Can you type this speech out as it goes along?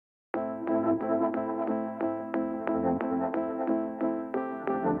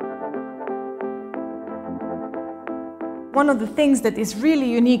One of the things that is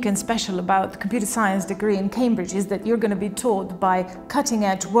really unique and special about the computer science degree in Cambridge is that you're going to be taught by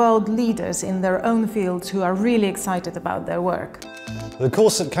cutting-edge world leaders in their own fields who are really excited about their work. The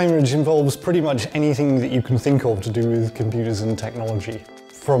course at Cambridge involves pretty much anything that you can think of to do with computers and technology.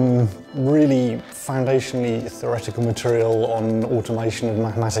 From really foundationally theoretical material on automation and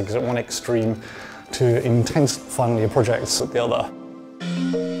mathematics at one extreme to intense final year projects at the other.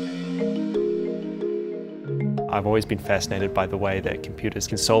 I've always been fascinated by the way that computers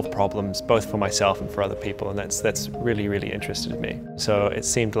can solve problems both for myself and for other people, and that's really, really interested me. So it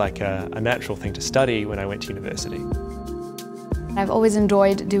seemed like a natural thing to study when I went to university. I've always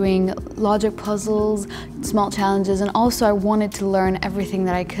enjoyed doing logic puzzles, small challenges, and also I wanted to learn everything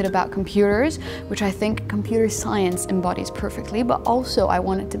that I could about computers, which I think computer science embodies perfectly, but also I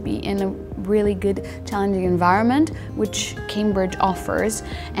wanted to be in a really good, challenging environment, which Cambridge offers,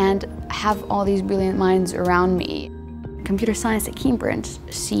 and have all these brilliant minds around me. Computer science at Cambridge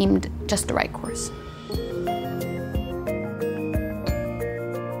seemed just the right course.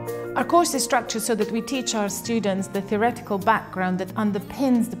 Our course is structured so that we teach our students the theoretical background that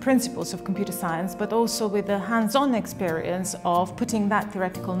underpins the principles of computer science, but also with the hands-on experience of putting that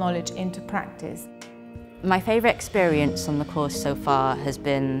theoretical knowledge into practice. My favourite experience on the course so far has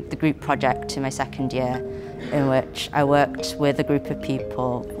been the group project in my second year, in which I worked with a group of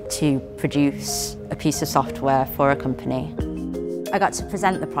people to produce a piece of software for a company. I got to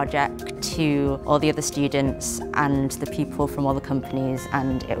present the project to all the other students and the people from all the companies,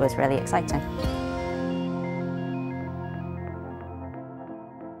 and it was really exciting.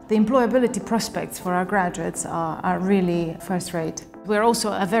 The employability prospects for our graduates are really first-rate. We're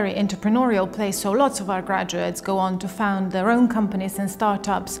also a very entrepreneurial place, so lots of our graduates go on to found their own companies and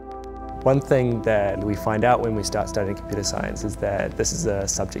startups. One thing that we find out when we start studying computer science is that this is a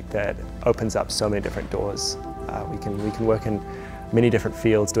subject that opens up so many different doors. We can work in many different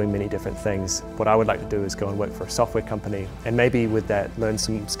fields doing many different things. What I would like to do is go and work for a software company, and maybe with that learn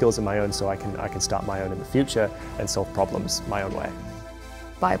some skills of my own so I can start my own in the future and solve problems my own way.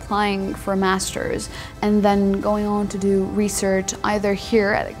 By applying for a master's and then going on to do research either here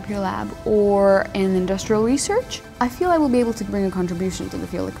at the Computer Lab or in industrial research, I feel I will be able to bring a contribution to the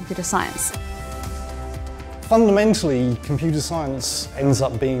field of computer science. Fundamentally, computer science ends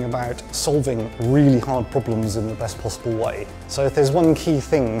up being about solving really hard problems in the best possible way. So if there's one key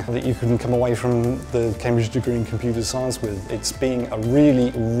thing that you can come away from the Cambridge degree in computer science with, it's being a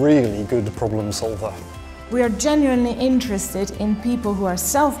really, really good problem solver. We are genuinely interested in people who are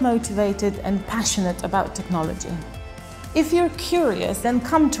self-motivated and passionate about technology. If you're curious, then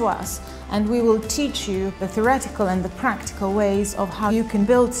come to us and we will teach you the theoretical and the practical ways of how you can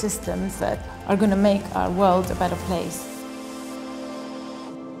build systems that are going to make our world a better place.